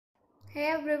Hey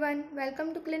everyone,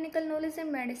 welcome to Clinical Knowledge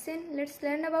in Medicine. Let's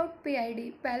learn about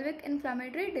PID, Pelvic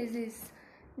Inflammatory Disease.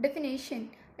 Definition: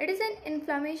 it is an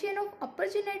inflammation of upper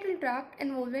genital tract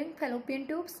involving fallopian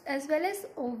tubes as well as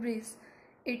ovaries.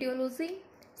 Etiology: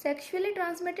 sexually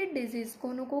transmitted disease.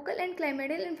 Gonococcal and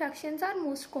chlamydial infections are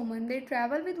most common. They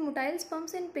travel with motile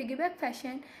sperms in piggyback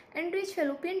fashion and reach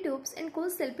fallopian tubes and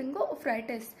cause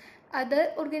salpingo-ophritis.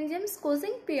 Other organisms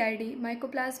causing PID: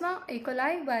 Mycoplasma, E.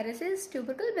 coli, viruses,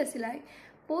 tubercle bacilli.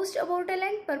 Post-abortal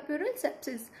and purpural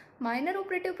sepsis. Minor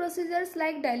operative procedures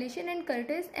like dilation and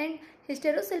curettage and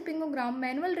hysterosalpingogram,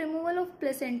 manual removal of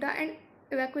placenta and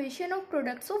evacuation of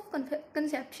products of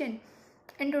conception.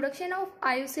 Introduction of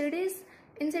IUCDs.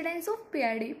 Incidence of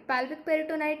PID. Pelvic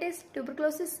peritonitis.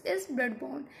 Tuberculosis is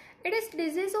bloodborne. It is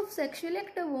disease of sexually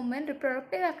active women,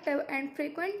 reproductive active, and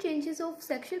frequent changes of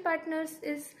sexual partners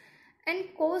is and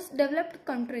cause developed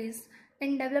countries.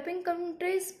 In developing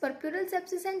countries, purpural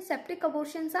sepsis and septic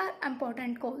abortions are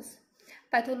important cause.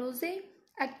 Pathology: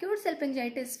 acute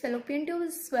salpingitis, fallopian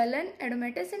tubes swollen,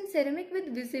 edematous and ceramic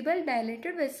with visible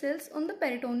dilated vessels on the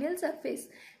peritoneal surface.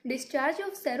 Discharge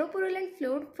of seropurulent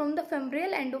fluid from the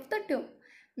femoral end of the tube.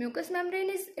 Mucous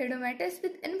membrane is edematous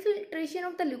with infiltration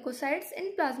of the leukocytes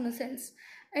and plasma cells.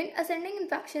 In ascending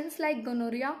infections like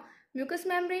gonorrhea, mucous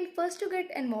membrane first to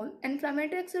get involved.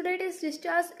 Inflammatory exudate is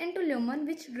discharged into lumen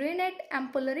which drain at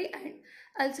ampullary end.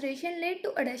 Ulceration lead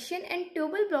to adhesion and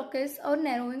tubal blockage or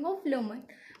narrowing of lumen.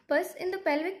 Pus in the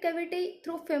pelvic cavity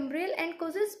through femoral end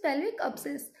causes pelvic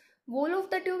abscess. Wall of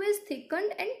the tube is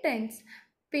thickened and tense.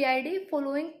 PID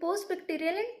following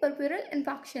post-bacterial and purpural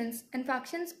infections.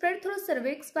 Infections spread through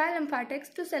cervix via lymphatics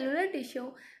to cellular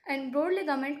tissue and broad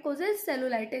ligament causes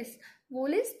cellulitis.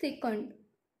 Wall is thickened.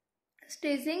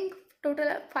 Staging: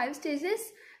 total 5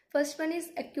 stages. First one is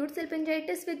acute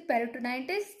salpingitis with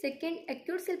peritonitis. Second,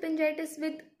 acute salpingitis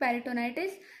with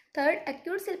peritonitis. Third,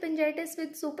 acute salpingitis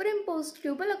with superimposed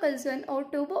tubal occlusion or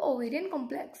tubo-ovarian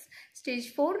complex.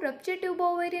 Stage 4, ruptured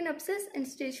tubo-ovarian abscess. And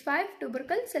stage 5,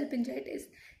 tubercle salpingitis.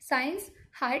 Signs: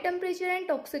 high temperature and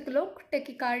toxic look,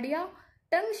 tachycardia.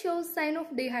 Tongue shows sign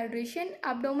of dehydration.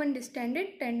 Abdomen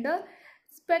distended, tender.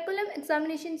 Speculum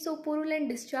examination show purulent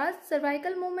discharge.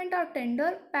 Cervical movement are tender.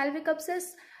 Pelvic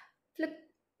abscess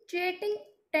fluctuating,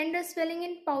 tender swelling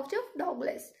in pouch of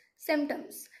Douglas.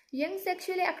 Symptoms: young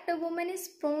sexually active woman is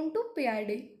prone to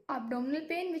PID. Abdominal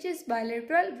pain which is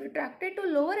bilateral, retracted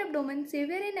to lower abdomen,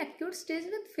 severe in acute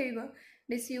stage with fever.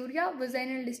 Dysuria,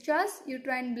 vaginal discharge,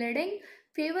 uterine bleeding,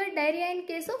 fever, diarrhea in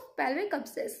case of pelvic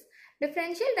abscess.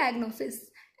 Differential diagnosis: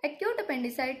 acute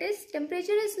appendicitis,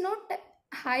 temperature is not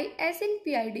high as in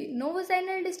PID, no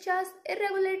vaginal discharge,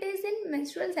 irregularities in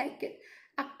menstrual cycle.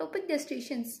 Ectopic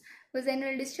gestations: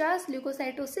 vaginal discharge,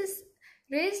 leukocytosis,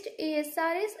 raised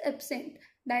ESR is absent.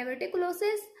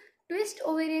 Diverticulosis, twist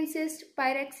ovarian cyst,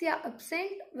 pyrexia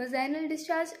absent, vaginal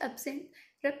discharge absent.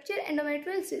 Rupture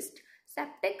endometrial cyst,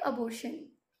 septic abortion.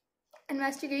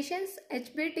 Investigations: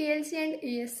 HB, TLC and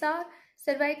ESR,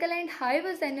 cervical and high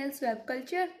vaginal swab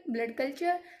culture,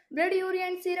 blood urea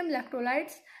and serum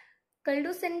electrolytes,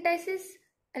 cholecystectomy,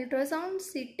 ultrasound,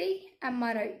 CT,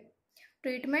 MRI.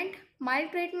 Treatment: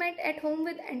 mild treatment at home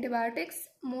with antibiotics,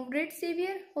 moderate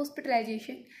severe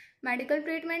hospitalization. Medical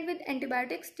treatment with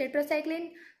antibiotics: tetracycline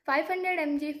 500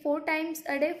 mg 4 times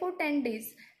a day for 10 days,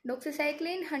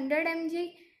 doxycycline 100 mg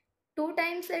 2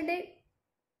 times a day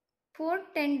for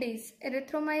 10 days,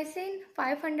 erythromycin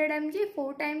 500 mg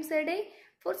 4 times a day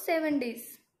for 7 days.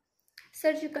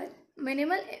 Surgical: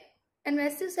 minimal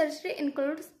invasive surgery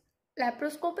includes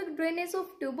laparoscopic drainage of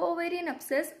tubo-ovarian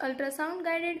abscess, ultrasound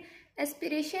guided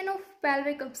aspiration of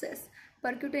pelvic abscess,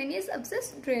 percutaneous abscess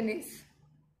drainage.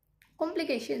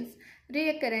 Complications: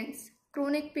 recurrence,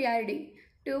 chronic PID,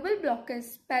 tubal blockage,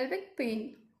 pelvic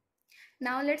pain.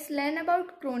 Now let's learn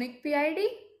about chronic PID.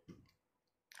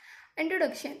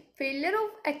 Introduction: failure of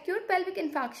acute pelvic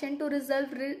infection to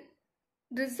resolve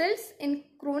results in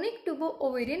chronic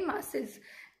tubo-ovarian masses.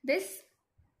 This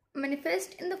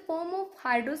manifest in the form of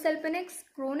hydrosalpinx,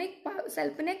 chronic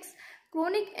salpinx,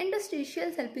 chronic interstitial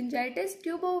salpingitis,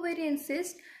 tubo-ovarian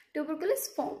cyst, tuberculous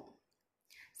form.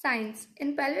 Signs: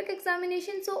 in pelvic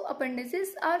examination, so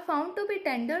appendices are found to be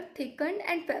tender, thickened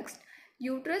and fixed.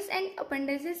 Uterus and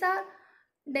appendices are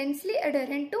densely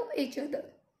adherent to each other.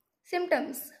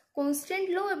 Symptoms: constant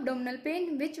low abdominal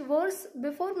pain which worse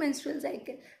before menstrual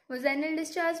cycle. Vaginal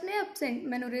discharge may absent.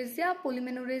 Menorrhagia,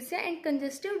 polymenorrhagia and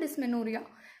congestive dysmenorrhea.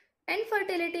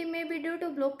 Infertility may be due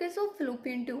to blockage of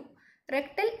fallopian tube.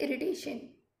 Rectal irritation.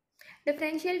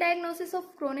 Differential diagnosis of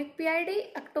chronic PID: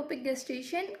 ectopic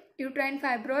gestation, uterine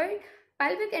fibroid,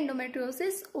 pelvic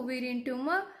endometriosis, ovarian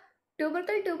tumor,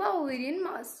 tubercle tuba ovarian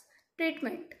mass.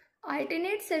 Treatment: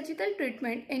 Alternate surgical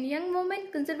treatment. In young women,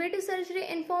 conservative surgery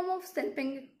in form of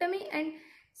salpingectomy and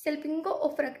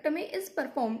salpingo-oophorectomy is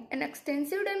performed. An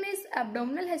extensive damaged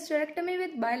abdominal hysterectomy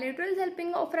with bilateral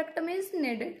salpingo-oophorectomy is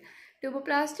needed.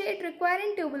 Tuboplasty it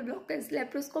requiring tubal blockage.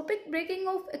 Laparoscopic breaking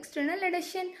of external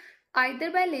adhesion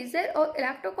either by laser or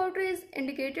electrocautery is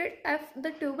indicated if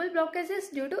the tubal blockage is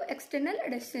due to external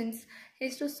adhesions.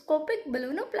 Hysteroscopic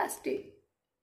ballonoplasty.